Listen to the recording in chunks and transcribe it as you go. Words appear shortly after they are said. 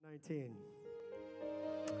1:19.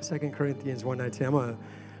 2 Corinthians 1:19. I'm going to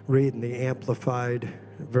read in the Amplified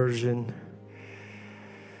version.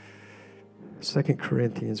 2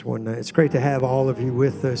 Corinthians 1:19. It's great to have all of you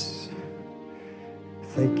with us.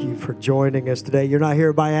 Thank you for joining us today. You're not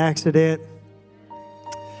here by accident.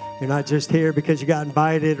 You're not just here because you got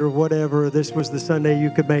invited or whatever. This was the Sunday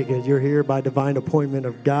you could make it. You're here by divine appointment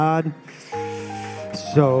of God.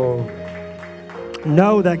 So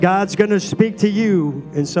know that God's going to speak to you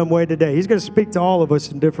in some way today. He's going to speak to all of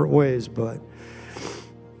us in different ways, but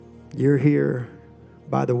you're here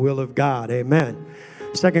by the will of God. Amen.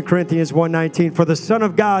 2 Corinthians 1:19, for the Son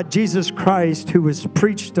of God, Jesus Christ, who was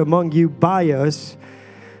preached among you by us,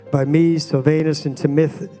 by me, Silvanus, and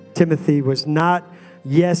Timothy, was not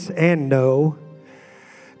yes and no,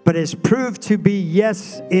 but is proved to be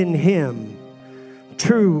yes in him,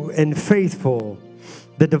 true and faithful,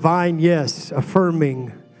 the divine yes,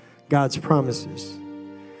 affirming God's promises.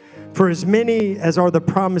 For as many as are the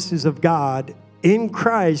promises of God, in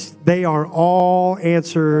Christ they are all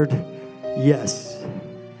answered yes.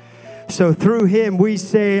 So through him we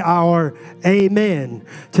say our amen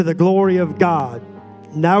to the glory of God.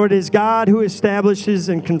 Now it is God who establishes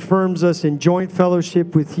and confirms us in joint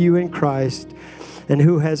fellowship with you in Christ, and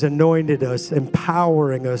who has anointed us,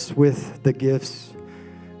 empowering us with the gifts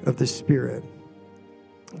of the Spirit.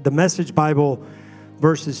 The Message Bible,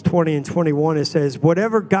 verses 20 and 21, it says,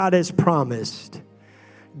 whatever God has promised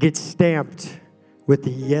gets stamped with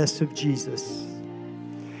the yes of Jesus.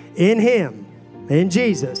 In him, in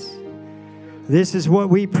Jesus, this is what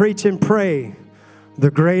we preach and pray,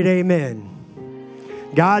 the great amen.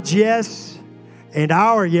 God's yes and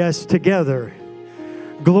our yes together,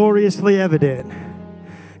 gloriously evident.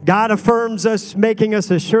 God affirms us, making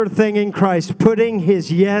us a sure thing in Christ, putting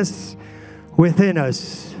his yes within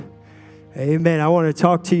us. Amen. I want to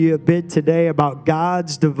talk to you a bit today about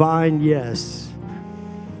God's divine yes.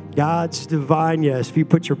 God's divine yes. If you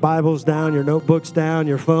put your Bibles down, your notebooks down,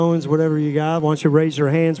 your phones, whatever you got, why don't you raise your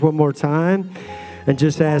hands one more time and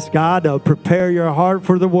just ask God to prepare your heart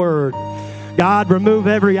for the word. God, remove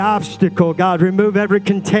every obstacle. God, remove every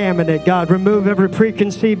contaminant. God, remove every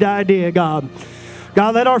preconceived idea, God.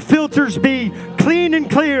 God, let our filters be clean and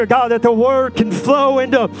clear, God, that the word can flow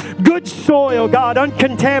into good soil, God,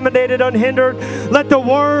 uncontaminated, unhindered. Let the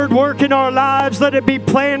word work in our lives. Let it be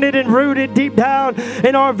planted and rooted deep down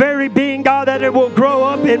in our very being, God, that it will grow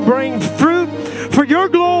up and bring fruit for your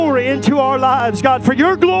glory into our lives, God, for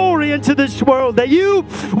your glory into this world, that you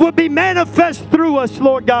will be manifest through us,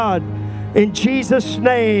 Lord God. In Jesus'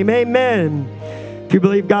 name, amen. If you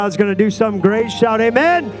believe God's going to do something great, shout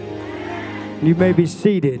amen. You may be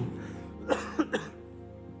seated.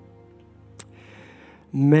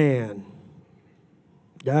 Man,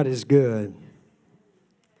 God is good.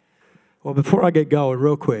 Well, before I get going,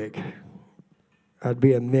 real quick, I'd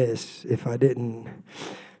be amiss if I didn't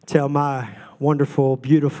tell my wonderful,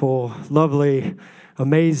 beautiful, lovely,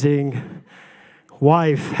 amazing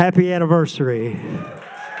wife, happy anniversary.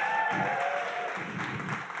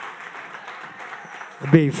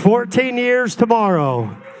 It'll be 14 years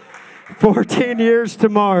tomorrow. 14 years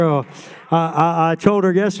tomorrow. I told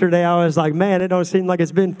her yesterday, I was like, man, it don't seem like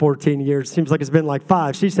it's been 14 years. It seems like it's been like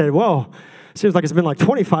 5. She said, well, it seems like it's been like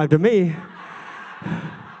 25 to me.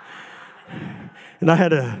 And I had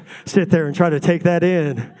to sit there and try to take that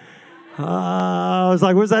in. I was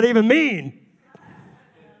like, what does that even mean?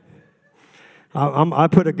 I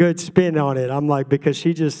put a good spin on it. I'm like, because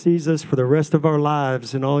she just sees us for the rest of our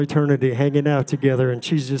lives and all eternity hanging out together, and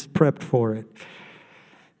she's just prepped for it.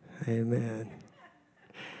 Amen.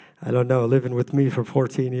 I don't know, living with me for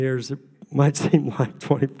 14 years, it might seem like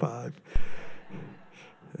 25.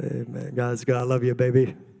 Amen. God's good. I love you,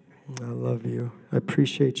 baby. I love you. I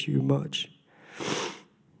appreciate you much.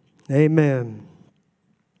 Amen.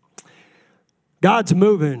 God's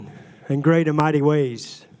moving in great and mighty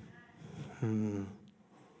ways.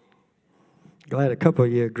 Glad a couple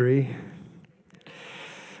of you agree.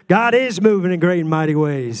 God is moving in great and mighty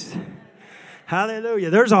ways. Hallelujah.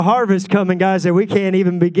 There's a harvest coming, guys, that we can't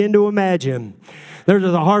even begin to imagine. There's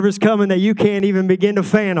a harvest coming that you can't even begin to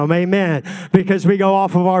fathom. Amen. Because we go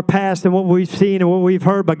off of our past and what we've seen and what we've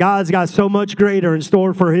heard. But God's got so much greater in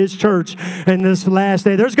store for his church in this last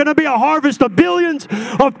day. There's going to be a harvest of billions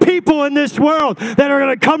of people in this world that are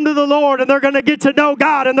going to come to the Lord, and they're going to get to know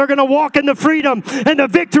God, and they're going to walk in the freedom and the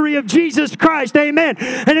victory of Jesus Christ. Amen.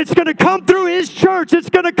 And it's going to come through his church.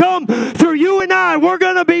 It's going to come through you and I. We're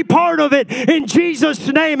going to be part of it in Jesus'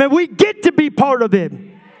 name. And we get to be part of it.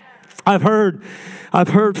 I've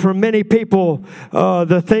heard from many people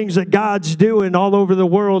the things that God's doing all over the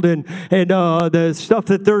world and the stuff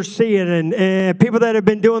that they're seeing and people that have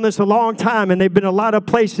been doing this a long time and they've been a lot of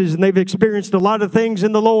places and they've experienced a lot of things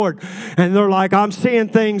in the Lord and they're like, I'm seeing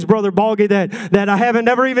things, Brother Ballge, that I haven't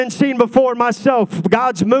never even seen before myself.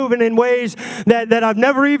 God's moving in ways that I've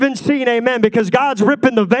never even seen, amen, because God's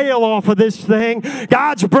ripping the veil off of this thing.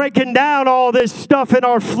 God's breaking down all this stuff in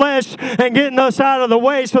our flesh and getting us out of the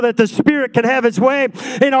way so that the Spirit can have its way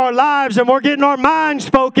in our lives, and we're getting our minds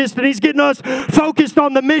focused, and He's getting us focused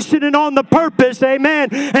on the mission and on the purpose, amen,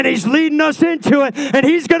 and He's leading us into it, and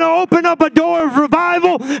He's going to open up a door of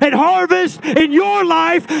revival and harvest in your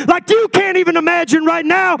life like you can't even imagine right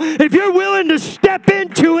now. If you're willing to step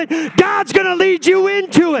into it, God's going to lead you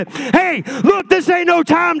into it. Hey, look, this ain't no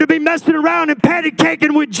time to be messing around and patty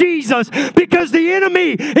caking with Jesus, because the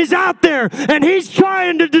enemy is out there, and he's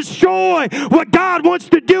trying to destroy what God wants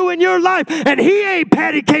to do in your life, and he ain't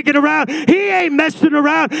patty caking around. He ain't messing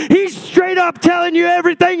around. He's straight up telling you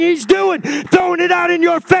everything he's doing, throwing it out in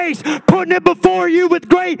your face, putting it before you with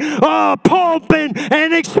great pomp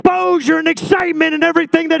and exposure and excitement and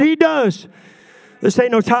everything that he does. This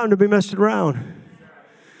ain't no time to be messing around.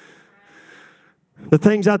 The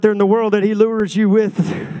things out there in the world that he lures you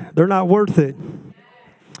with, they're not worth it.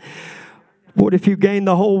 What if you gain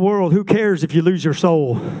the whole world? Who cares if you lose your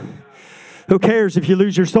soul? Who cares if you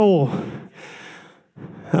lose your soul?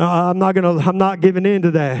 I'm not giving in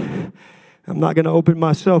to that. I'm not going to open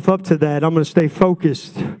myself up to that. I'm going to stay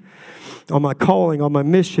focused on my calling, on my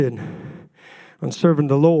mission, on serving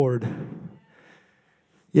the Lord.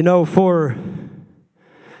 You know, for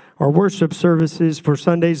our worship services, for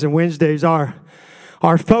Sundays and Wednesdays, our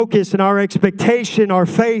focus and our expectation, our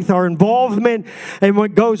faith, our involvement, and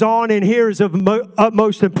what goes on in here is of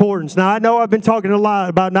utmost importance. Now, I know I've been talking a lot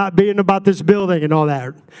about not being about this building and all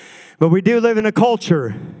that, but we do live in a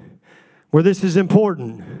culture where this is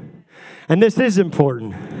important, and this is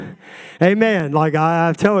important. Amen. Like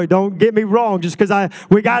I tell you, don't get me wrong, just because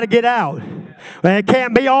we got to get out. It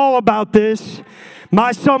can't be all about this.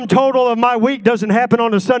 My sum total of my week doesn't happen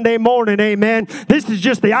on a Sunday morning, amen. This is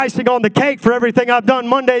just the icing on the cake for everything I've done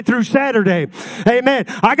Monday through Saturday, amen.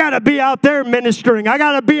 I got to be out there ministering. I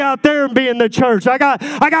got to be out there and be in the church. I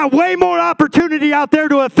got way more opportunity out there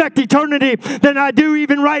to affect eternity than I do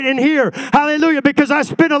even right in here, hallelujah, because I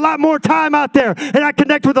spend a lot more time out there and I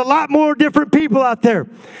connect with a lot more different people out there.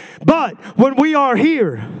 But when we are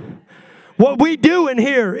here, what we do in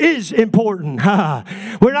here is important.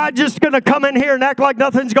 We're not just going to come in here and act like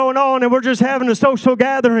nothing's going on and we're just having a social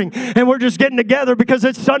gathering and we're just getting together because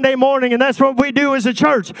it's Sunday morning and that's what we do as a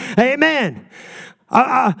church. Amen.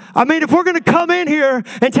 I mean, if we're going to come in here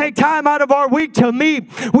and take time out of our week to meet,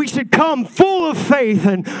 we should come full of faith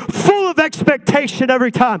and full of expectation every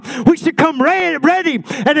time. We should come ready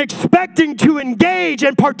and expecting to engage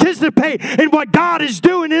and participate in what God is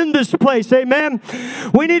doing in this place. Amen.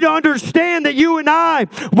 We need to understand that you and I,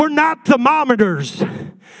 we're not thermometers.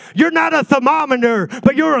 You're not a thermometer,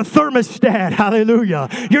 but you're a thermostat. Hallelujah.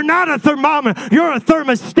 You're not a thermometer. You're a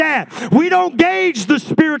thermostat. We don't gauge the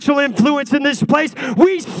spiritual influence in this place.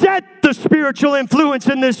 We set the spiritual influence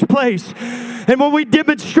in this place. And when we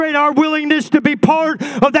demonstrate our willingness to be part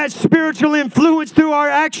of that spiritual influence through our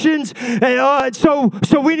actions,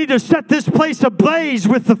 so we need to set this place ablaze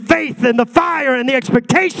with the faith and the fire and the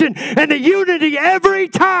expectation and the unity every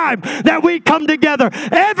time that we come together.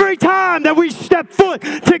 Every time that we step foot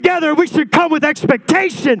together, we should come with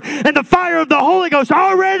expectation and the fire of the Holy Ghost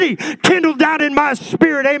already kindled down in my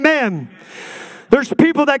spirit. Amen. There's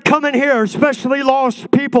people that come in here, especially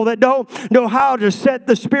lost people that don't know how to set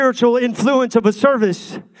the spiritual influence of a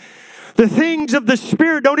service. The things of the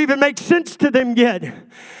Spirit don't even make sense to them yet.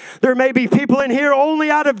 There may be people in here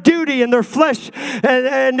only out of duty in their flesh,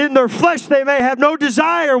 and in their flesh they may have no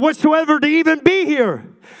desire whatsoever to even be here.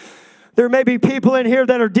 There may be people in here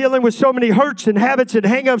that are dealing with so many hurts and habits and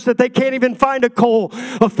hang-ups that they can't even find a coal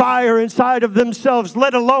of fire inside of themselves,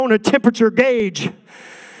 let alone a temperature gauge.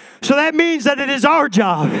 So that means that it is our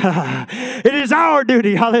job, it is our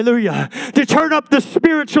duty, hallelujah, to turn up the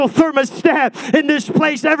spiritual thermostat in this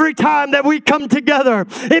place every time that we come together.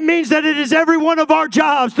 It means that it is every one of our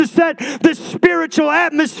jobs to set the spiritual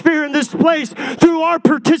atmosphere in this place through our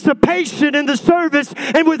participation in the service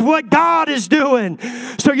and with what God is doing.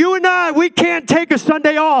 So you and I, we can't take a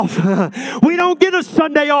Sunday off. We don't get a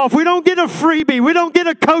Sunday off. We don't get a freebie. We don't get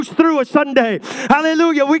a coast through a Sunday.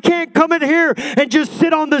 Hallelujah. We can't come in here and just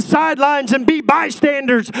sit on the sidelines and be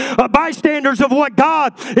bystanders of what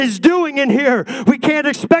God is doing in here. We can't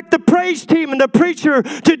expect the praise team and the preacher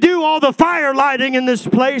to do all the fire lighting in this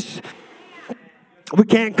place. We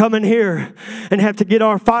can't come in here and have to get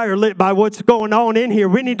our fire lit by what's going on in here.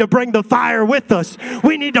 We need to bring the fire with us.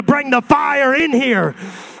 We need to bring the fire in here.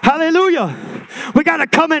 Hallelujah. We got to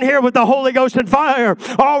come in here with the Holy Ghost and fire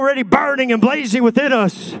already burning and blazing within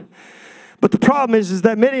us. But the problem is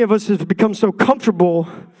that many of us have become so comfortable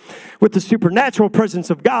with the supernatural presence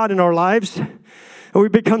of God in our lives, and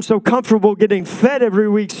we've become so comfortable getting fed every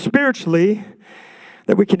week spiritually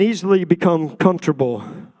that we can easily become comfortable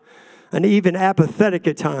and even apathetic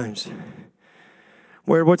at times,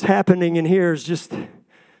 where what's happening in here is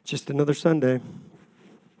just another Sunday.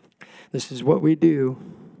 This is what we do.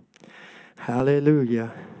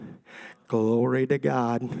 Hallelujah. Glory to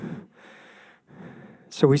God.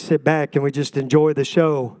 So we sit back and we just enjoy the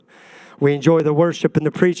show. We enjoy the worship and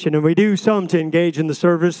the preaching, and we do some to engage in the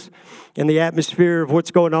service and the atmosphere of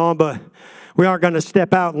what's going on, but we aren't going to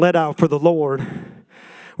step out and let out for the Lord.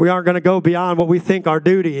 We aren't going to go beyond what we think our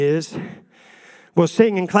duty is. We'll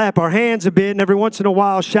sing and clap our hands a bit, and every once in a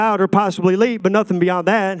while shout or possibly leap, but nothing beyond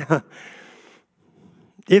that.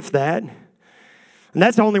 If that. And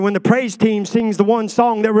that's only when the praise team sings the one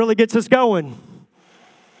song that really gets us going.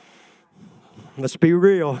 Let's be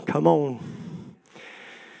real. Come on.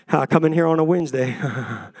 I come in here on a Wednesday.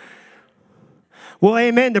 Well,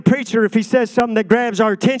 amen. The preacher, if he says something that grabs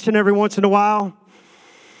our attention every once in a while,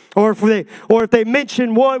 or if they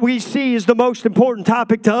mention what we see is the most important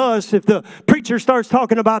topic to us, if the preacher starts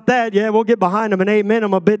talking about that, yeah, we'll get behind him and amen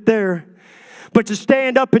him a bit there. But to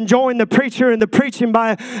stand up and join the preacher and the preaching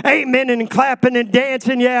by amen and clapping and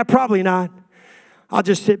dancing, yeah, probably not. I'll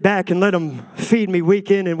just sit back and let them feed me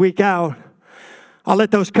week in and week out. I'll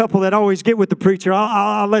let those couple that always get with the preacher,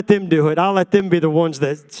 I'll let them do it. I'll let them be the ones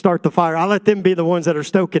that start the fire. I'll let them be the ones that are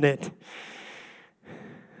stoking it.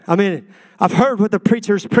 I mean, I've heard what the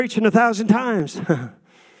preacher's preaching 1,000 times.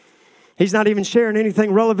 He's not even sharing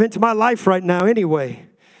anything relevant to my life right now anyway.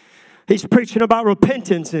 He's preaching about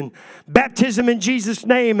repentance and baptism in Jesus'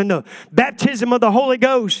 name and the baptism of the Holy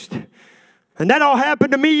Ghost. And that all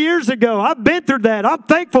happened to me years ago. I've been through that. I'm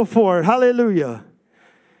thankful for it. Hallelujah.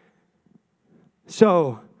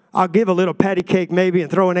 So I'll give a little patty cake maybe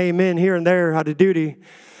and throw an amen here and there out of duty.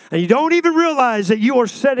 And you don't even realize that you are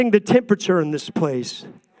setting the temperature in this place.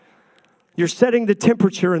 You're setting the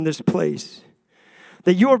temperature in this place.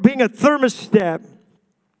 That you are being a thermostat.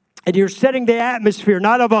 And you're setting the atmosphere,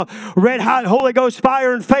 not of a red-hot Holy Ghost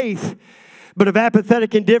fire and faith, but of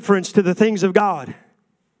apathetic indifference to the things of God.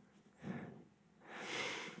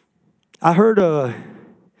 I heard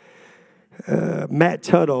Matt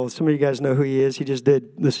Tuttle. Some of you guys know who he is. He just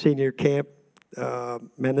did the senior camp.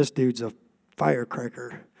 Man, this dude's a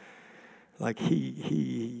firecracker. Like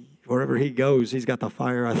he wherever he goes, he's got the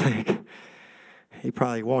fire, I think. He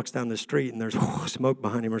probably walks down the street and there's smoke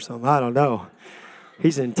behind him or something. I don't know.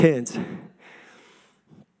 He's intense.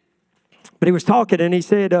 But he was talking and he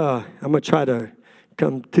said, I'm going to try to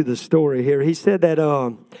come to the story here. He said that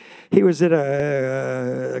he was at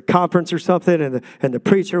a conference or something, and the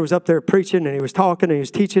preacher was up there preaching, and he was talking and he was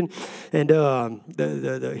teaching, and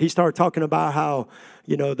he started talking about how,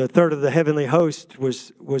 you know, the third of the heavenly host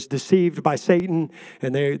was deceived by Satan,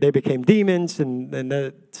 and they became demons,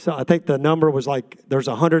 and so I think the number was like there's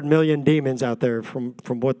 100 million demons out there from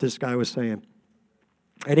what this guy was saying.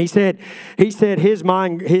 And he said his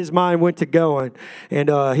mind went to going,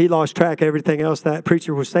 and he lost track of everything else that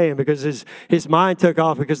preacher was saying because his mind took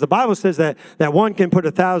off, because the Bible says that one can put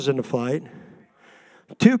 1,000 to flight,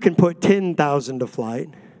 two can put 10,000 to flight.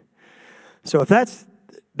 So if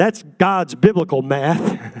that's God's biblical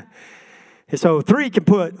math, so three can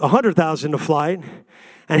put 100,000 to flight,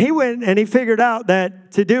 and he went and he figured out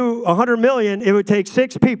that to do 100 million, it would take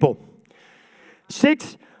 6 people,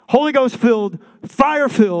 6 Holy Ghost filled, fire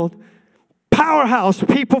filled, powerhouse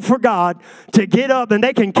people for God to get up, and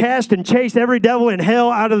they can cast and chase every devil in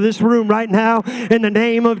hell out of this room right now in the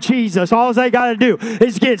name of Jesus. All they got to do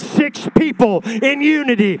is get 6 people in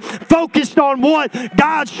unity, focused on what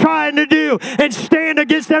God's trying to do, and stand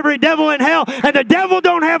against every devil in hell. And the devil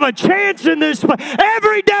don't have a chance in this place.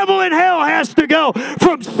 Every devil in hell has to go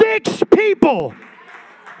from 6 people.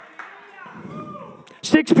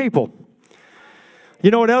 6 people. You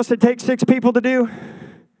know what else it takes 6 people to do?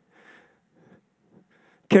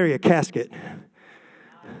 Carry a casket.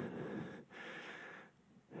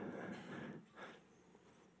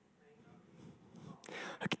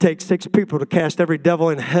 It could take 6 people to cast every devil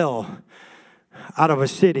in hell out of a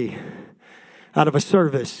city, out of a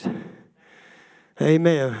service.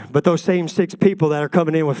 Amen. But those same 6 people that are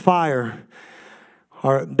coming in with fire,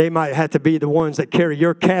 they might have to be the ones that carry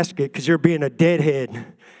your casket because you're being a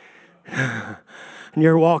deadhead. And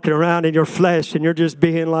you're walking around in your flesh and you're just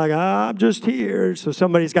being like, I'm just here. So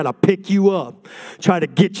somebody's got to pick you up, try to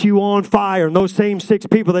get you on fire. And those same 6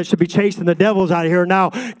 people that should be chasing the devils out of here are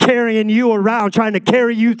now carrying you around, trying to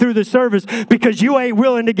carry you through the service because you ain't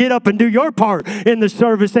willing to get up and do your part in the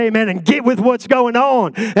service. Amen. And get with what's going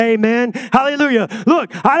on. Amen. Hallelujah.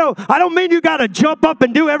 Look, I don't mean you got to jump up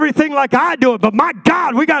and do everything like I do it, but my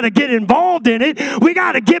God, we got to get involved in it. We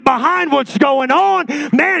got to get behind what's going on.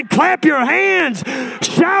 Man, clap your hands.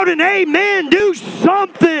 Shout an amen. Do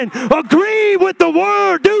something. Agree with the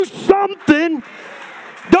word. Do something.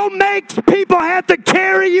 Don't make people have to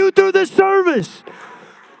carry you through the service.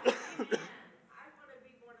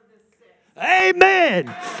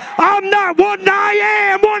 Amen. I'm not one.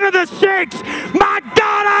 I am one of the 6. My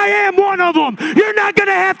God, I am one of them. You're not going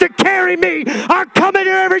to have to carry me. I come in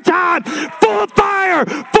here every time full of fire,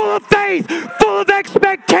 full of faith, full of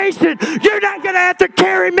expectation. You're not going to have to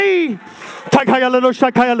carry me. Ha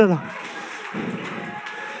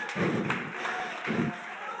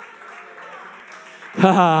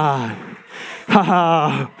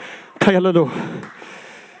ha.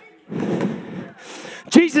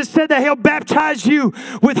 Jesus said that he'll baptize you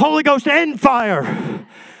with Holy Ghost and fire.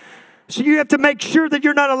 So you have to make sure that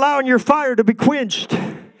you're not allowing your fire to be quenched.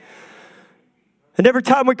 And every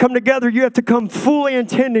time we come together, you have to come fully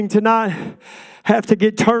intending to not have to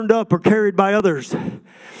get turned up or carried by others.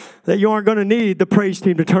 That you aren't going to need the praise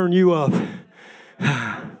team to turn you up.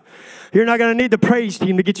 You're not going to need the praise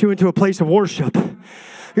team to get you into a place of worship.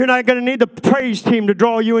 You're not going to need the praise team to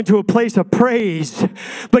draw you into a place of praise.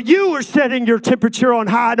 But you are setting your temperature on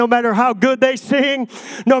high no matter how good they sing,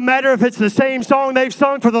 no matter if it's the same song they've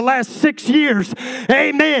sung for the last 6 years.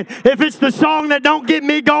 Amen. If it's the song that don't get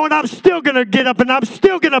me going, I'm still going to get up and I'm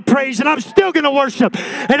still going to praise and I'm still going to worship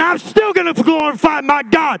and I'm still going to glorify my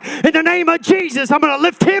God. In the name of Jesus, I'm going to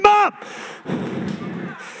lift him up.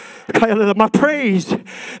 My praise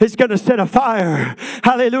is going to set a fire,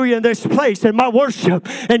 hallelujah, in this place. And my worship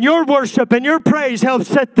and your praise helps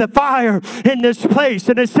set the fire in this place.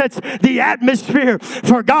 And it sets the atmosphere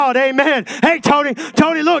for God. Amen. Hey, Tony,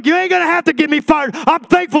 look, you ain't going to have to get me fired. I'm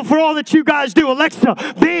thankful for all that you guys do.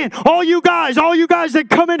 Alexa, Ben, all you guys that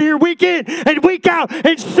come in here week in and week out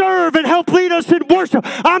and serve and help lead us in worship.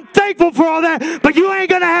 I'm thankful for all that. But you ain't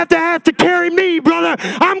going to have to carry me, brother.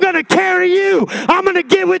 I'm going to carry you. I'm going to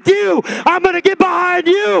get with you. I'm going to get behind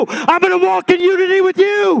you. I'm going to walk in unity with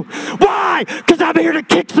you. Why? Because I'm here to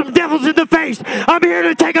kick some devils in the face. I'm here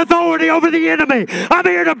to take authority over the enemy. I'm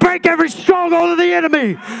here to break every stronghold of the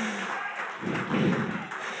enemy.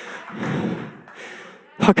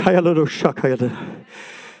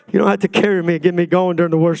 You don't have to carry me and get me going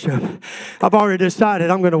during the worship. I've already decided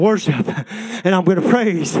I'm going to worship and I'm going to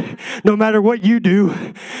praise. No matter what you do,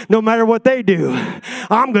 no matter what they do,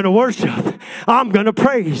 I'm going to worship. I'm going to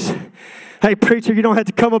praise. Hey, preacher, you don't have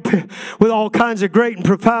to come up with all kinds of great and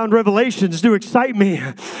profound revelations to excite me.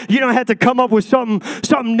 You don't have to come up with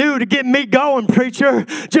something new to get me going, preacher.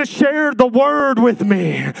 Just share the word with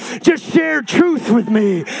me. Just share truth with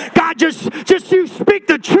me. God, just you speak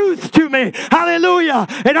the truth to me. Hallelujah.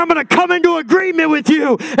 And I'm going to come into agreement with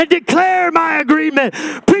you and declare my agreement.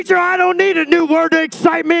 Preacher, I don't need a new word to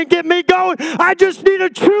excite me and get me going. I just need a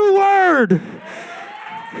true word.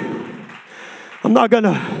 I'm not going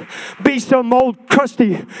to be some old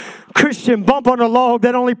crusty Christian bump on a log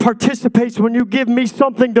that only participates when you give me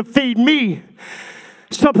something to feed me.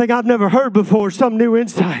 Something I've never heard before, some new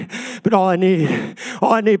insight. But all I need,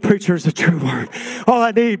 preacher, is a true word. All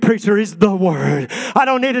I need, preacher, is the word. I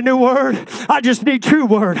don't need a new word. I just need true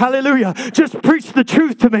word. Hallelujah. Just preach the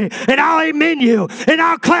truth to me, and I'll amen you, and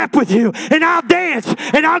I'll clap with you, and I'll dance,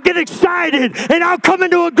 and I'll get excited, and I'll come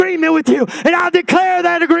into agreement with you, and I'll declare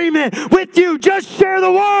that agreement with you. Just share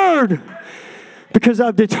the word. Because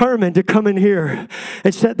I've determined to come in here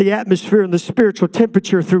and set the atmosphere and the spiritual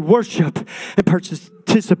temperature through worship and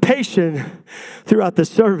participation throughout the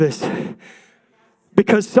service.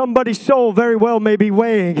 Because somebody's soul very well may be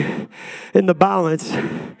weighing in the balance.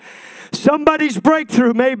 Somebody's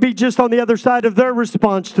breakthrough may be just on the other side of their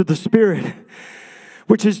response to the Spirit,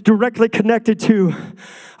 which is directly connected to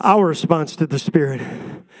our response to the Spirit.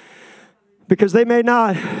 Because they may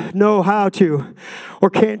not know how to or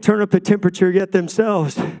can't turn up the temperature yet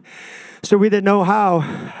themselves. So we that know how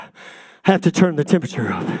have to turn the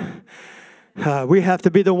temperature up. We have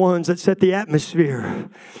to be the ones that set the atmosphere.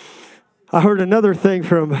 I heard another thing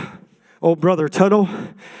from old brother Tuttle.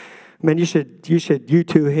 Man, you should YouTube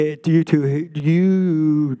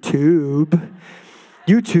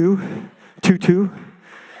Tutu.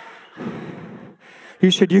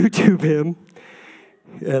 You should YouTube him.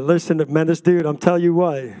 And listen, man, this dude, I'm telling you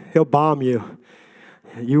what, he'll bomb you.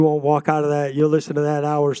 You won't walk out of that. You'll listen to that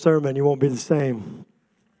hour sermon. You won't be the same.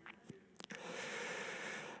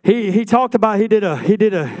 He talked about, he did a,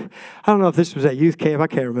 I don't know if this was at youth camp. I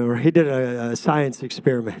can't remember. He did a science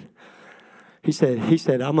experiment. He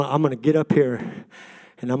said, I'm going to get up here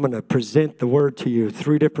and I'm going to present the word to you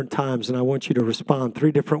 3 different times, and I want you to respond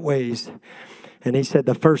 3 different ways. And he said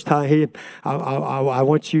the first time, I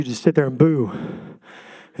want you to sit there and boo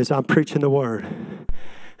as I'm preaching the word.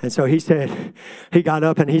 And so he said, he got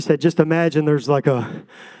up and he said, just imagine there's like a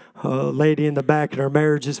lady in the back and her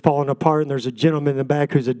marriage is falling apart, and there's a gentleman in the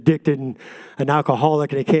back who's addicted and an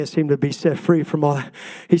alcoholic, and he can't seem to be set free from all that.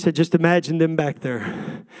 He said, just imagine them back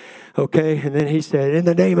there. Okay, and then he said, in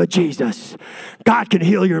the name of Jesus, God can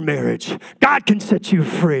heal your marriage. God can set you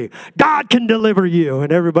free. God can deliver you.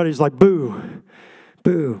 And everybody's like, boo,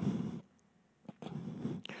 boo.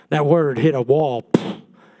 That word hit a wall.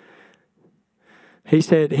 He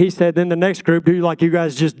said, then the next group, do like you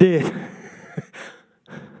guys just did.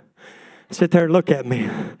 Sit there and look at me.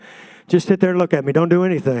 Just sit there and look at me. Don't do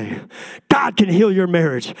anything. God can heal your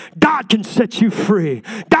marriage. God can set you free.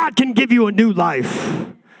 God can give you a new life.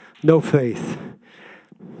 No faith.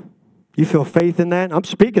 You feel faith in that? I'm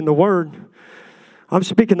speaking the word. I'm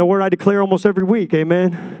speaking the word I declare almost every week.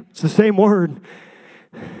 Amen. It's the same word.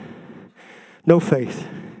 No faith.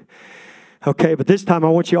 Okay, but this time I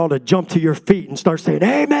want you all to jump to your feet and start saying,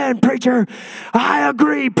 amen, preacher. I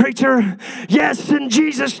agree, preacher. Yes, in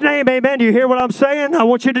Jesus' name, amen. Do you hear what I'm saying? I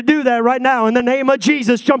want you to do that right now. In the name of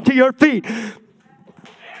Jesus, jump to your feet.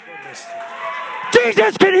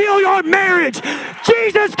 Jesus can heal your marriage.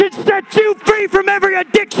 Jesus can set you free from every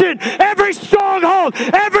addiction, every stronghold,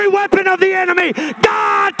 every weapon of the enemy.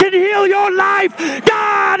 God can heal your life.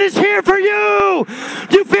 God is here for you.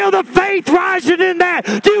 Do you feel the faith rising in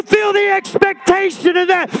that? Do you feel the expectation in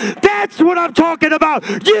that? That's what I'm talking about.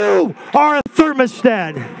 You are a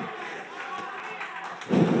thermostat.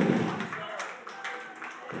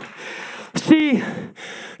 See,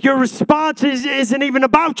 your response isn't even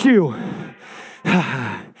about you.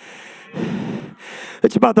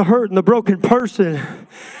 It's about the hurt and the broken person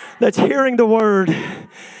that's hearing the word.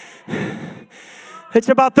 It's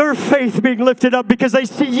about their faith being lifted up because they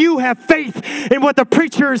see you have faith in what the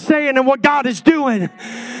preacher is saying and what God is doing.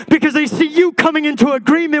 Because they see you coming into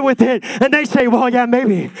agreement with it, and they say, well, yeah,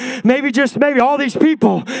 maybe just maybe all these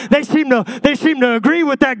people, they seem to agree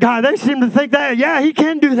with that guy. They seem to think that, yeah, he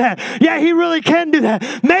can do that. Yeah, he really can do that.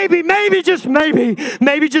 Maybe just maybe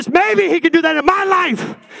he can do that in my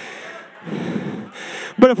life.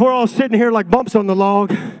 But if we're all sitting here like bumps on the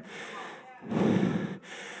log,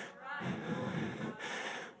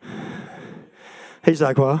 he's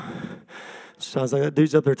like, well, sounds like that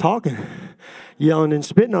dude's up there talking, yelling and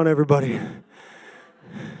spitting on everybody.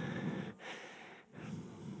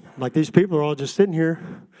 Like these people are all just sitting here.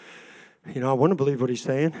 You know, I want to believe what he's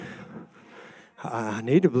saying. I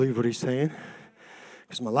need to believe what he's saying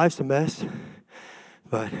because my life's a mess.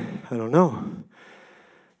 But I don't know.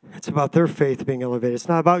 It's about their faith being elevated. It's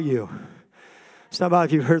not about you. It's not about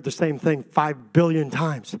if you heard the same thing 5 billion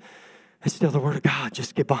times. It's still the word of God.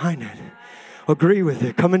 Just get behind it. Agree with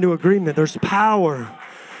it. Come into agreement. There's power.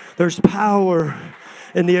 There's power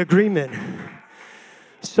in the agreement.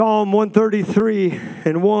 Psalm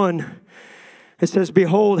 133:1. It says,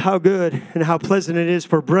 behold, how good and how pleasant it is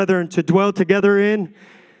for brethren to dwell together in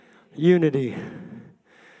unity.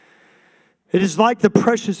 It is like the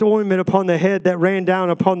precious ointment upon the head that ran down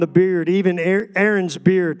upon the beard, even Aaron's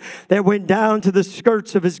beard, that went down to the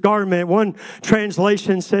skirts of his garment. One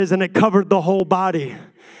translation says, and it covered the whole body.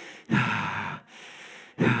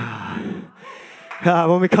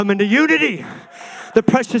 When we come into unity, the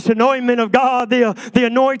precious anointment of God, the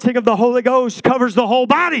anointing of the Holy Ghost covers the whole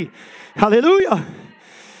body. Hallelujah.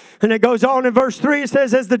 And it goes on in verse 3, it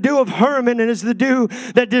says, as the dew of Hermon and as the dew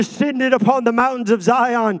that descended upon the mountains of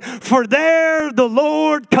Zion. For there the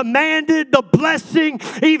Lord commanded the blessing,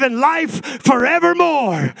 even life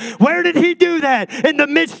forevermore. Where did he do that? In the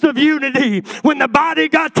midst of unity. When the body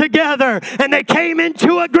got together and they came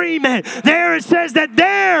into agreement. There it says that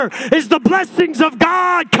there is the blessings of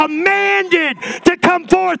God commanded to come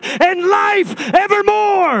forth and life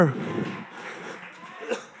evermore.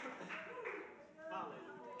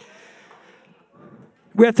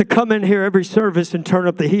 We have to come in here every service and turn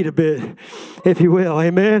up the heat a bit, if you will.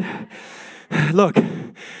 Amen. Look,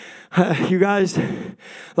 you guys,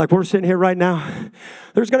 like we're sitting here right now,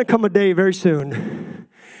 there's going to come a day very soon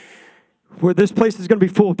where this place is going to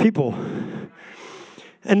be full of people.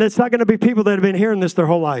 And it's not going to be people that have been hearing this their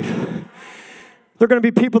whole life. They're going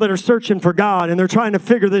to be people that are searching for God, and they're trying to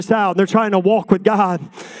figure this out, and they're trying to walk with God.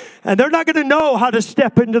 And they're not going to know how to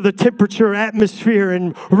step into the temperature atmosphere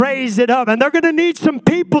and raise it up. And they're going to need some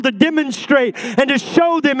people to demonstrate and to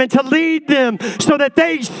show them and to lead them so that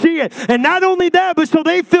they see it. And not only that, but so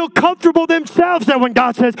they feel comfortable themselves that when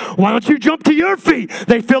God says, why don't you jump to your feet?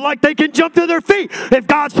 They feel like they can jump to their feet. If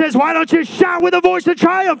God says, why don't you shout with a voice of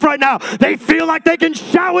triumph right now? They feel like they can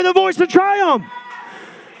shout with a voice of triumph.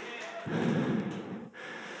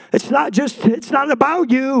 It's not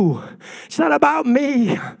about you. It's not about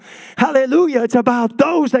me. Hallelujah. It's about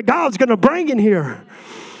those that God's going to bring in here.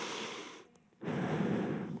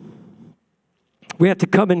 We have to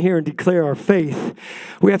come in here and declare our faith.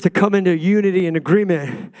 We have to come into unity and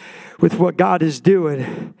agreement with what God is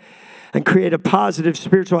doing and create a positive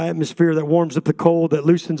spiritual atmosphere that warms up the cold, that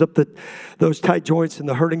loosens up those tight joints and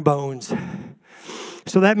the hurting bones.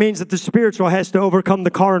 So that means that the spiritual has to overcome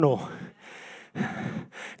the carnal.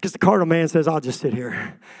 Because the carnal man says, I'll just sit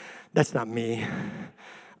here. That's not me.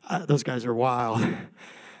 Those guys are wild.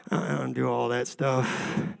 I don't do all that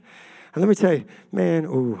stuff. And let me tell you, man,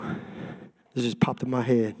 this just popped in my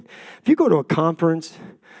head. If you go to a conference,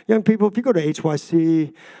 young people, if you go to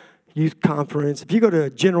HYC, youth conference, if you go to a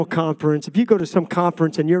general conference, if you go to some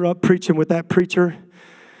conference and you're up preaching with that preacher,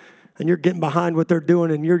 and you're getting behind what they're doing,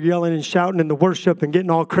 and you're yelling and shouting in the worship and getting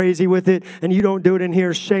all crazy with it, and you don't do it in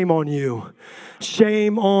here, shame on you.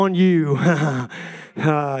 Shame on you.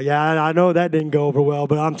 Yeah, I know that didn't go over well,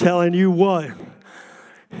 but I'm telling you what.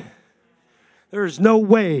 There's no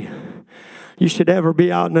way you should ever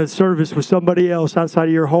be out in a service with somebody else outside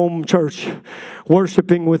of your home church,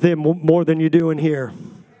 worshiping with them more than you do in here.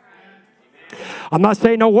 I'm not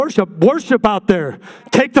saying no worship. Worship out there.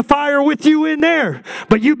 Take the fire with you in there.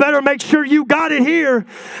 But you better make sure you got it here.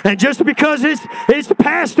 And just because it's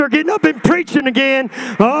pastor getting up and preaching again,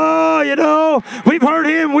 we heard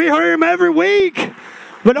him every week.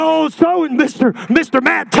 But so Mr.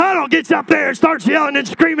 Matt Tuttle gets up there and starts yelling and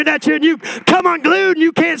screaming at you, and you come unglued and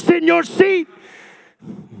you can't sit in your seat.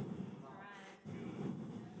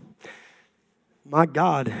 My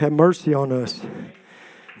God, have mercy on us.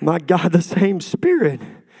 My God, the same Spirit.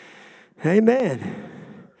 Amen.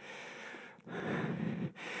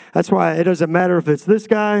 That's why it doesn't matter if it's this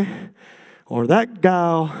guy or that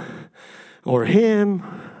gal or him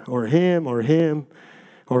or him or him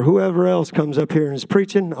or whoever else comes up here and is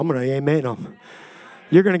preaching. I'm going to amen them.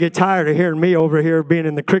 You're going to get tired of hearing me over here being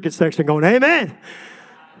in the cricket section going, amen.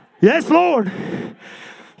 Yes, Lord.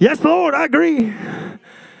 Yes, Lord, I agree.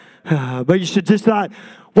 But you should just not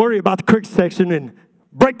worry about the cricket section and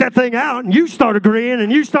break that thing out, and you start agreeing,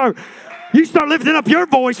 and you start lifting up your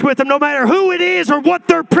voice with them, no matter who it is or what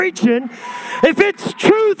they're preaching. If it's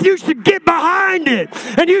truth, you should get behind it,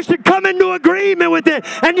 and you should come into agreement with it,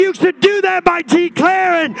 and you should do that by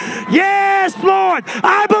declaring, yes, Lord,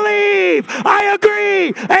 I believe, I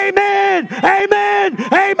agree, amen, amen,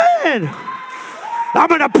 amen. I'm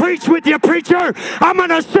going to preach with you, preacher. I'm going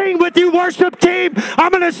to sing with you, worship team.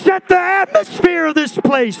 I'm going to set the atmosphere of this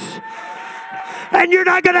place. And you're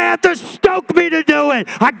not going to have to stoke me to do it.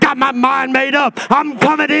 I got my mind made up. I'm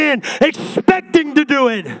coming in expecting to do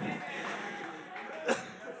it.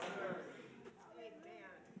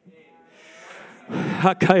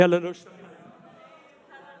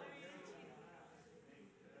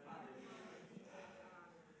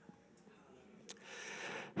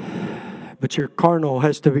 But your carnal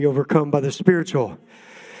has to be overcome by the spiritual.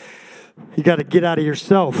 You got to get out of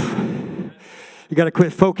yourself. You got to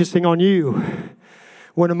quit focusing on you.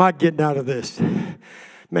 What am I getting out of this?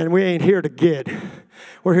 Man, we ain't here to get.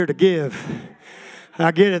 We're here to give.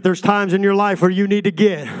 I get it. There's times in your life where you need to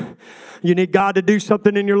get. You need God to do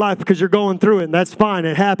something in your life because you're going through it, and that's fine.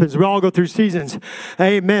 It happens. We all go through seasons.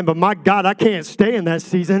 Amen. But my God, I can't stay in that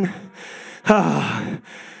season.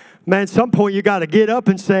 Man, at some point you got to get up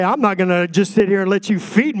and say, I'm not going to just sit here and let you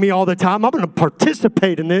feed me all the time. I'm going to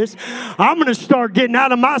participate in this. I'm going to start getting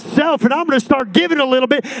out of myself, and I'm going to start giving a little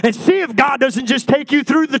bit and see if God doesn't just take you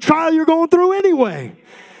through the trial you're going through anyway.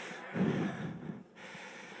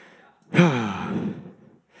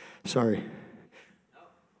 Sorry.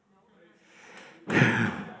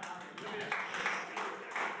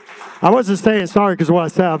 I wasn't saying sorry because of what I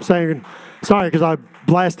said. I'm saying sorry because I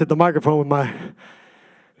blasted the microphone with my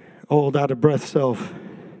old, out-of-breath self.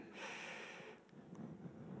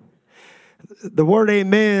 The word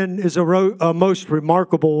amen is a most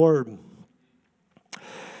remarkable word.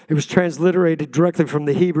 It was transliterated directly from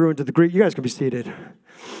the Hebrew into the Greek. You guys can be seated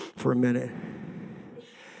for a minute.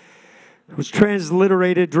 It was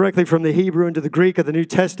transliterated directly from the Hebrew into the Greek of the New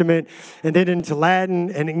Testament, and then into Latin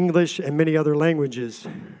and English and many other languages.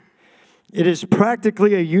 It is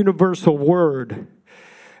practically a universal word,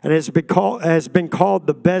 and has been called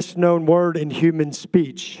the best known word in human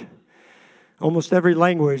speech. Almost every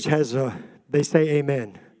language they say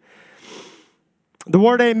amen. The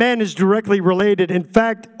word amen is directly related, in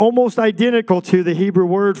fact, almost identical to the Hebrew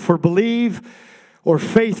word for believe or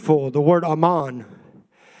faithful, the word aman.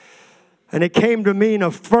 And it came to mean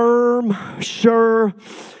affirm, sure,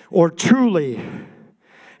 or truly,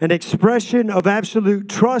 an expression of absolute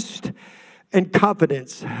trust and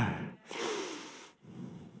confidence.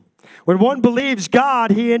 When one believes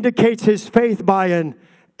God, he indicates his faith by an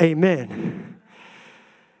amen.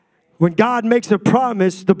 When God makes a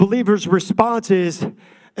promise, the believer's response is,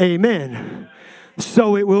 amen.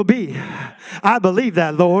 So it will be. I believe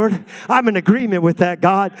that, Lord. I'm in agreement with that,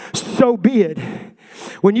 God. So be it.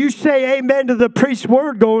 When you say amen to the priest's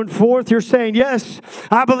word going forth, you're saying, yes,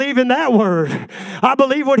 I believe in that word. I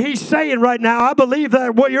believe what he's saying right now. I believe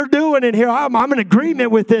that what you're doing in here, I'm in agreement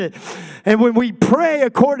with it. And when we pray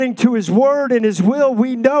according to his word and his will,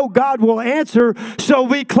 we know God will answer. So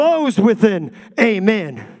we close with an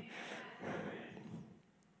amen.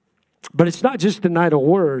 But it's not just an idle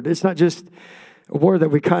word. It's not just a word that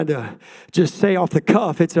we kind of just say off the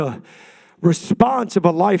cuff. It's a response of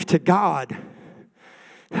a life to God.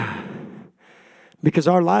 Because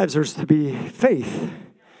our lives are to be faith.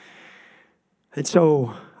 And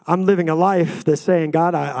so I'm living a life that's saying,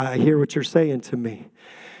 God, I hear what you're saying to me.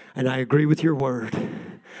 And I agree with your word.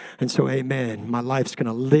 And so, amen. My life's going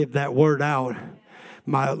to live that word out.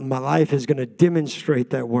 My life is going to demonstrate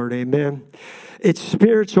that word. Amen. It's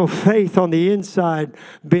spiritual faith on the inside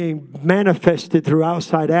being manifested through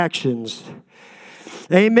outside actions.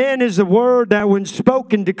 Amen is the word that when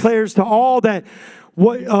spoken declares to all that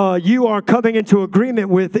what you are coming into agreement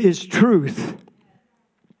with is truth.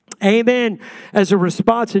 Amen as a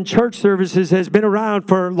response in church services has been around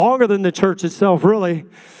for longer than the church itself, really.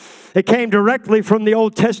 It came directly from the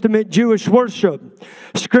Old Testament Jewish worship.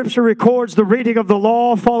 Scripture records the reading of the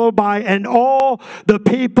law followed by, and all the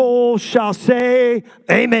people shall say,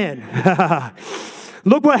 amen.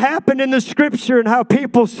 Look what happened in the scripture and how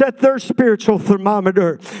people set their spiritual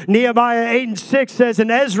thermometer. Nehemiah 8:6 says, and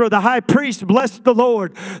Ezra the high priest blessed the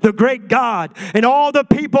Lord, the great God. And all the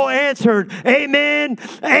people answered, amen,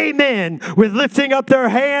 amen, with lifting up their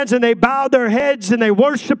hands, and they bowed their heads and they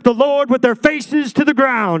worshiped the Lord with their faces to the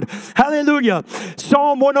ground. Hallelujah.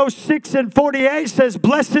 Psalm 106:48 says,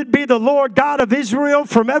 blessed be the Lord God of Israel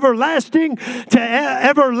from everlasting to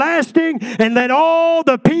everlasting. And let all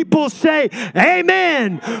the people say, amen.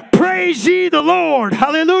 Praise ye the Lord.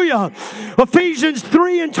 Hallelujah. Ephesians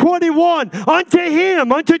 3:21. Unto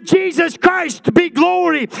him, unto Jesus Christ be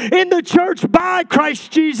glory in the church by Christ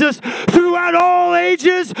Jesus throughout all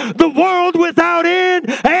ages, the world without end.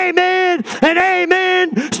 Amen and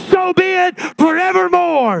amen. So be it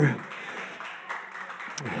forevermore.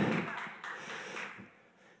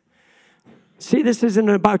 See, this isn't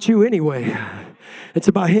about you anyway. It's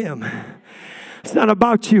about him. It's not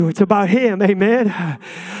about you. It's about him. Amen.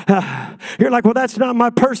 You're like, well, that's not my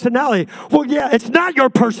personality. Well, yeah, it's not your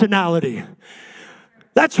personality.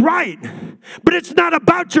 That's right. But it's not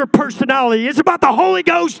about your personality. It's about the Holy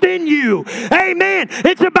Ghost in you. Amen.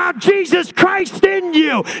 It's about Jesus Christ in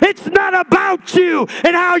you. It's not about you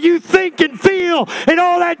and how you think and feel and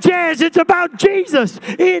all that jazz. It's about Jesus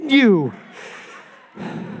in you.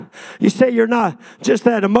 You say you're not just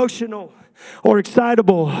that emotional or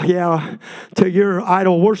excitable, yeah, till your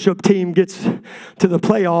idol worship team gets to the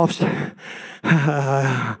playoffs.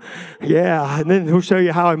 Yeah, and then we'll show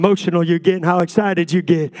you how emotional you get and how excited you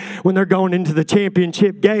get when they're going into the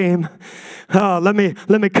championship game. Let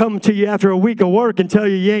me come to you after a week of work and tell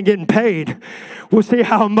you you ain't getting paid. We'll see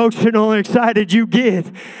how emotional and excited you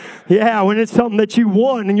get. Yeah, when it's something that you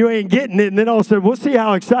want and you ain't getting it, and then all of a sudden, we'll see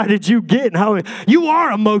how excited you get and how you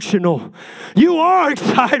are emotional. You are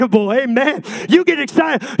excitable. Amen. You get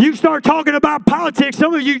excited. You start talking about politics.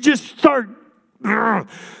 Some of you just start.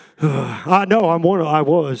 I know I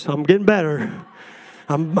was. I'm getting better.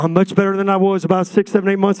 I'm much better than I was about 6, 7,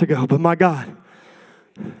 8 months ago. But my God,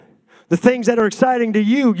 the things that are exciting to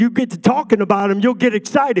you, you get to talking about them, you'll get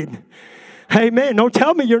excited. Amen. Don't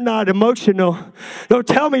tell me you're not emotional. Don't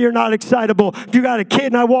tell me you're not excitable. If you got a kid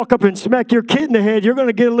and I walk up and smack your kid in the head, you're going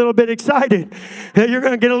to get a little bit excited. You're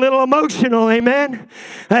going to get a little emotional. Amen.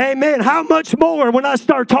 Amen. How much more when I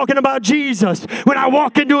start talking about Jesus, when I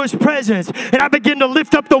walk into his presence and I begin to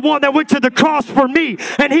lift up the one that went to the cross for me,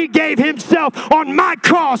 and he gave himself on my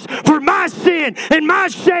cross for my sin and my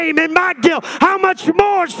shame and my guilt. How much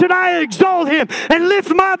more should I exalt him and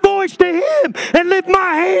lift my voice to him and lift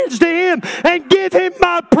my hands to him and give him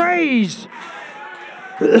my praise?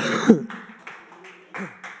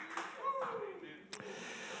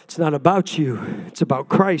 It's not about you. It's about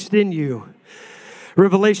Christ in you.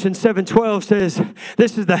 Revelation 7:12 says,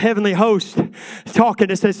 this is the heavenly host talking.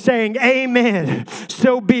 It says, saying, amen,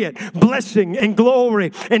 so be it. Blessing and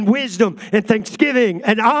glory and wisdom and thanksgiving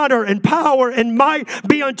and honor and power and might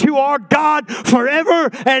be unto our God forever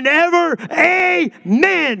and ever.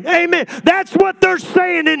 Amen. Amen. That's what they're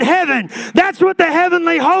saying in heaven. That's what the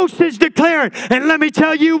heavenly host is declaring. And let me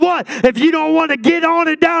tell you what, if you don't want to get on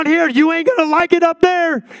it down here, you ain't going to like it up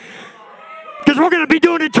there. Because we're going to be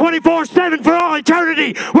doing it 24/7 for all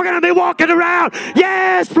eternity. We're going to be walking around.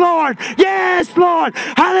 Yes, Lord. Yes, Lord.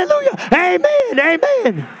 Hallelujah. Amen.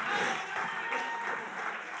 Amen.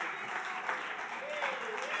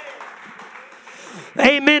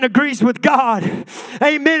 Amen agrees with God.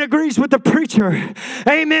 Amen agrees with the preacher.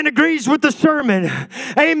 Amen agrees with the sermon.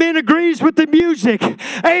 Amen agrees with the music.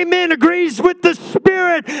 Amen agrees with the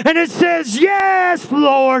Spirit. And it says, yes,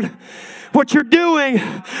 Lord. What you're doing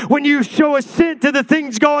when you show assent to the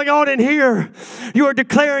things going on in here, you are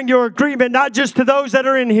declaring your agreement not just to those that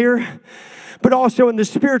are in here, but also in the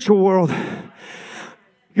spiritual world.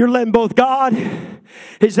 You're letting both God,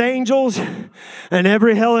 His angels, and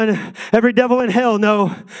every devil in hell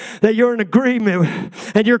know that you're in agreement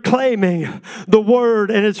and you're claiming the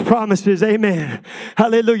word and its promises. Amen.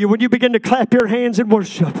 Hallelujah. When you begin to clap your hands in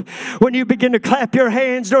worship, when you begin to clap your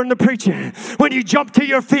hands during the preaching, when you jump to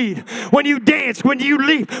your feet, when you dance, when you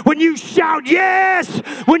leap, when you shout yes,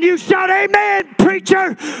 when you shout amen,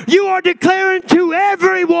 preacher, you are declaring to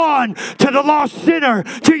everyone, to the lost sinner,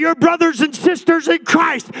 to your brothers and sisters in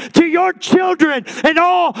Christ, to your children and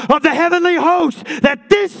all of the heavenly hosts, that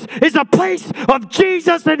this is a place of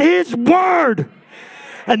Jesus and His Word,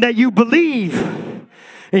 and that you believe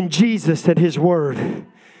in Jesus and His Word.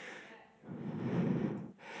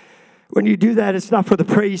 When you do that, it's not for the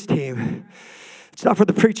praise team. It's not for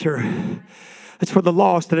the preacher. It's for the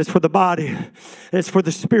lost, and it's for the body, and it's for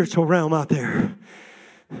the spiritual realm out there.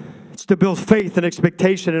 It's to build faith and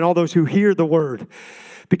expectation in all those who hear the Word,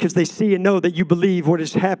 because they see and know that you believe what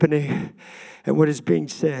is happening and what is being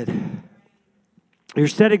said. You're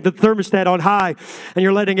setting the thermostat on high, and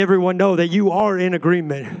you're letting everyone know that you are in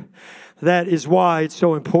agreement. That is why it's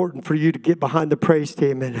so important for you to get behind the praise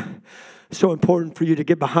team, and so important for you to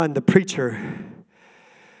get behind the preacher.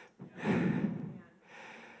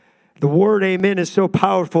 The word amen is so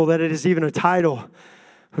powerful that it is even a title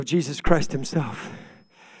of Jesus Christ Himself.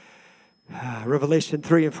 Revelation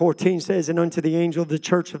 3:14 says, and unto the angel of the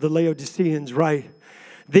church of the Laodiceans write,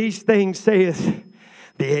 these things saith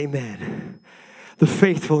the Amen, the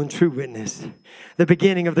faithful and true witness, the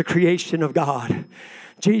beginning of the creation of God.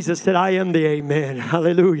 Jesus said, I am the Amen.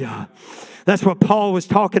 Hallelujah. That's what Paul was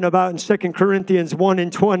talking about in 2 Corinthians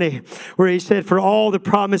 1:20, where he said, for all the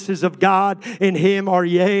promises of God in Him are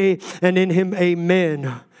yea, and in Him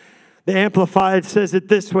amen. The Amplified says it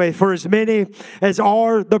this way, for as many as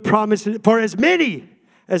are the promises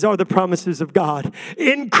of God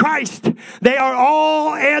in Christ, they are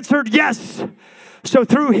all answered yes. So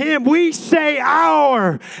through Him we say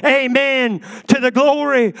our amen to the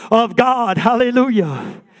glory of God.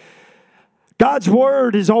 Hallelujah. God's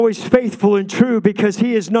word is always faithful and true because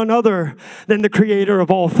He is none other than the creator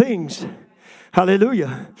of all things.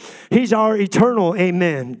 Hallelujah. He's our eternal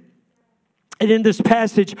amen. And in this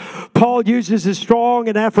passage, Paul uses a strong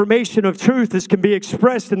an affirmation of truth as can be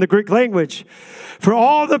expressed in the Greek language. For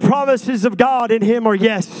all the promises of God in Him are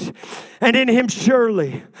yes, and in Him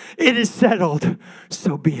surely it is settled,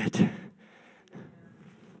 so be it.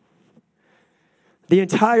 The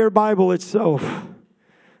entire Bible itself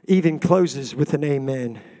even closes with an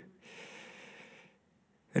amen.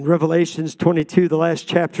 In Revelations 22, the last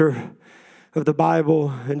chapter of the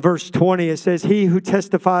Bible, in verse 20, it says, he who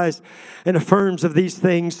testifies and affirms of these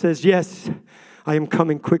things says, yes, I am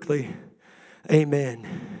coming quickly.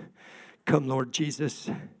 Amen. Come, Lord Jesus.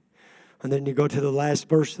 And then you go to the last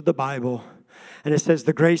verse of the Bible, and it says,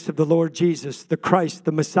 the grace of the Lord Jesus, the Christ,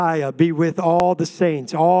 the Messiah, be with all the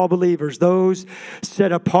saints, all believers, those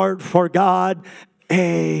set apart for God.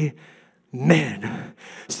 Amen.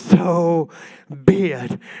 So be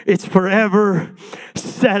it. It's forever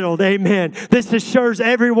settled. Amen. This assures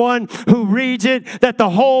everyone who reads it that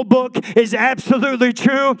the whole book is absolutely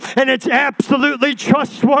true and it's absolutely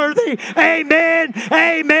trustworthy. Amen.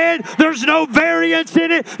 Amen. There's no variance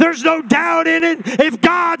in it. There's no doubt in it. If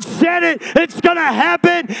God said it, it's going to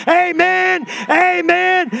happen. Amen.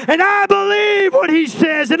 Amen. And I believe what He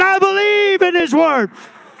says, and I believe in His word.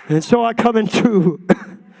 And so I come into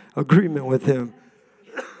agreement with Him.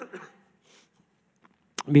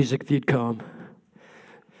 Music, if you'd come.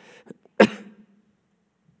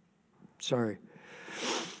 Sorry.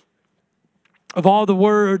 Of all the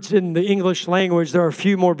words in the English language, there are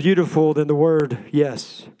few more beautiful than the word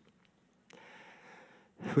yes.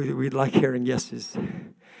 We like hearing yeses.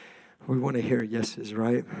 We want to hear yeses,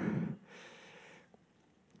 right?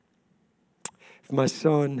 If my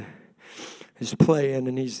son is playing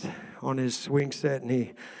and he's on his swing set and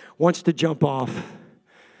he wants to jump off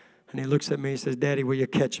and he looks at me and says, "Daddy, will you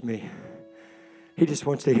catch me?" He just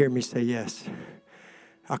wants to hear me say yes.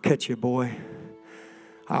 "I'll catch you, boy.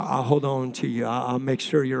 I'll hold on to you. I'll make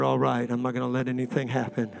sure you're all right. I'm not going to let anything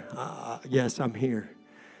happen. Yes, I'm here."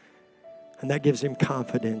 And that gives him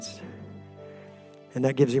confidence. And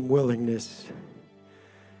that gives him willingness.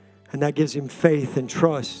 And that gives him faith and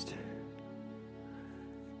trust.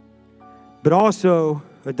 But also,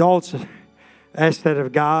 adults ask that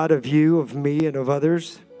of God, of you, of me, and of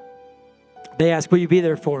others. They ask, "Will you be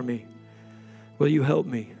there for me? Will you help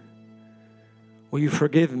me? Will you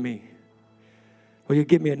forgive me? Will you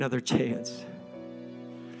give me another chance?"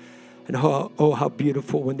 And how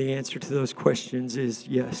beautiful when the answer to those questions is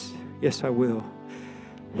yes. Yes, I will.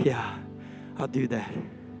 Yeah, I'll do that.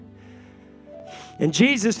 And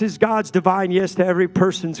Jesus is God's divine yes to every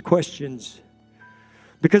person's questions.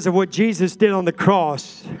 Because of what Jesus did on the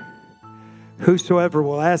cross, whosoever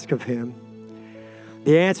will ask of him,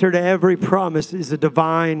 the answer to every promise is a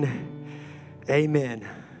divine amen.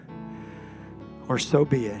 Or so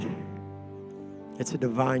be it. It's a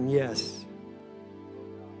divine yes.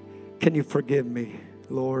 Can you forgive me,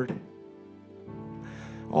 Lord?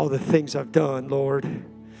 All the things I've done, Lord.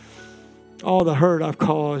 All the hurt I've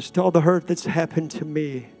caused. All the hurt that's happened to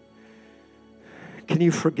me. Can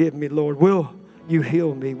you forgive me, Lord? Will you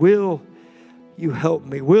heal me? Will you help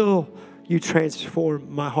me? Will you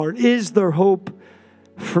transform my heart? Is there hope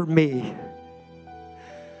for me?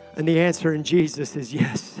 And the answer in Jesus is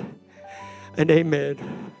yes and amen.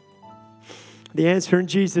 The answer in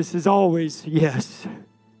Jesus is always yes.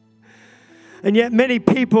 And yet many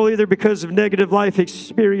people, either because of negative life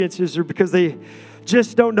experiences or because they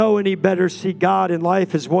just don't know any better, see God in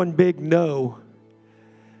life as one big no.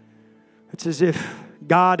 It's as if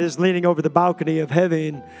God is leaning over the balcony of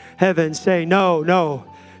heaven saying, no,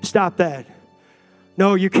 stop that.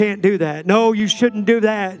 No, you can't do that. No, you shouldn't do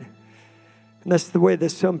that. And that's the way that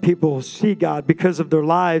some people see God because of their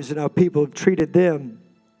lives and how people have treated them.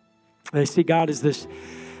 They see God as this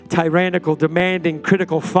tyrannical, demanding,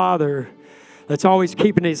 critical father that's always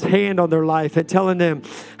keeping his hand on their life and telling them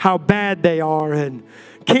how bad they are and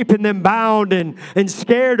keeping them bound and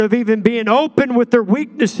scared of even being open with their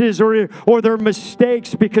weaknesses or their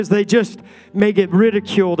mistakes because they just may get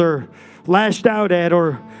ridiculed or lashed out at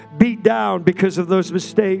or beat down because of those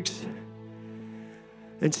mistakes.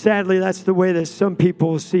 And sadly, that's the way that some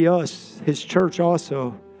people see us, his church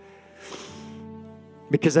also.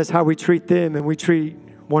 Because that's how we treat them and we treat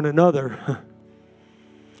one another.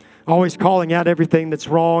 Always calling out everything that's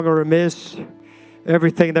wrong or amiss.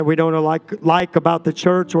 Everything that we don't like about the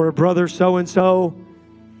church or a brother so-and-so.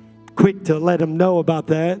 Quick to let them know about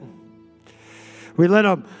that. We let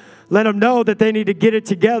them know that they need to get it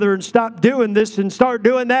together and stop doing this and start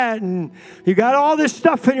doing that. And you got all this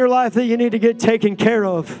stuff in your life that you need to get taken care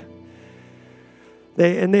of.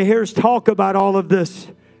 They hear us talk about all of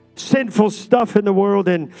this sinful stuff in the world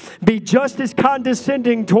and be just as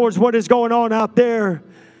condescending towards what is going on out there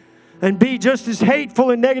and be just as hateful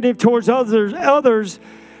and negative towards others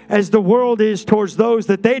as the world is towards those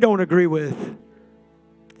that they don't agree with.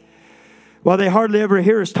 While they hardly ever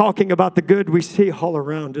hear us talking about the good we see all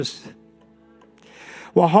around us.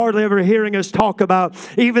 While hardly ever hearing us talk about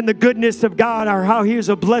even the goodness of God or how he is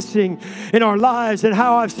a blessing in our lives and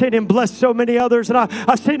how I've seen him bless so many others and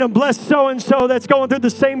I've seen him bless so-and-so that's going through the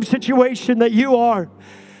same situation that you are.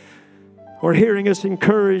 Or hearing us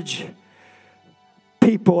encourage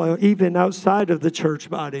people even outside of the church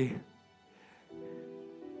body.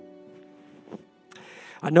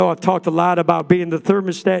 I know I've talked a lot about being the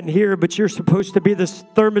thermostat in here, but you're supposed to be the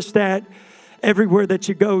thermostat everywhere that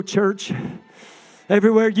you go, church.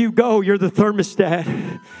 Everywhere you go, you're the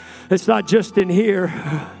thermostat. It's not just in here.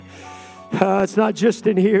 It's not just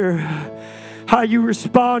in here. How you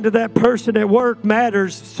respond to that person at work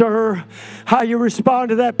matters, sir. How you respond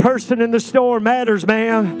to that person in the store matters,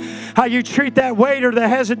 ma'am. How you treat that waiter that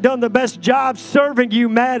hasn't done the best job serving you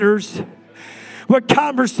matters. What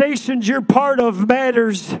conversations you're part of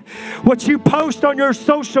matters. What you post on your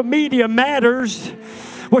social media matters.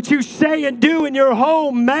 What you say and do in your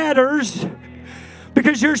home matters.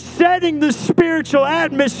 Because you're setting the spiritual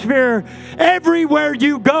atmosphere everywhere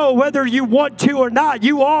you go, whether you want to or not.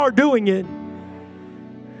 You are doing it.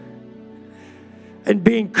 And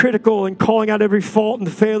being critical and calling out every fault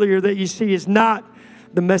and failure that you see is not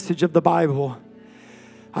the message of the Bible.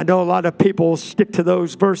 I know a lot of people stick to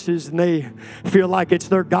those verses and they feel like it's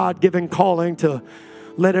their God-given calling to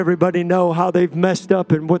let everybody know how they've messed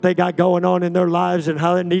up and what they got going on in their lives and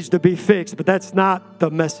how it needs to be fixed. But that's not the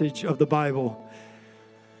message of the Bible.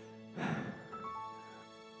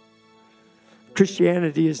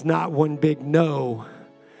 Christianity is not one big no,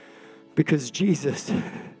 because Jesus,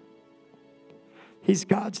 He's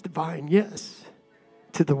God's divine yes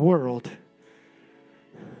to the world,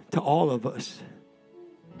 to all of us.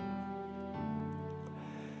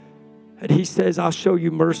 And He says, I'll show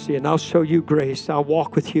you mercy and I'll show you grace. I'll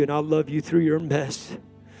walk with you and I'll love you through your mess.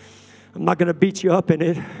 I'm not going to beat you up in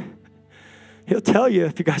it. He'll tell you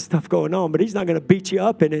if you got stuff going on, but He's not going to beat you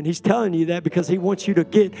up in it. And He's telling you that because He wants you to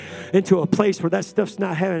get into a place where that stuff's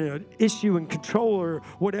not having an issue and control or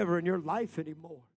whatever in your life anymore.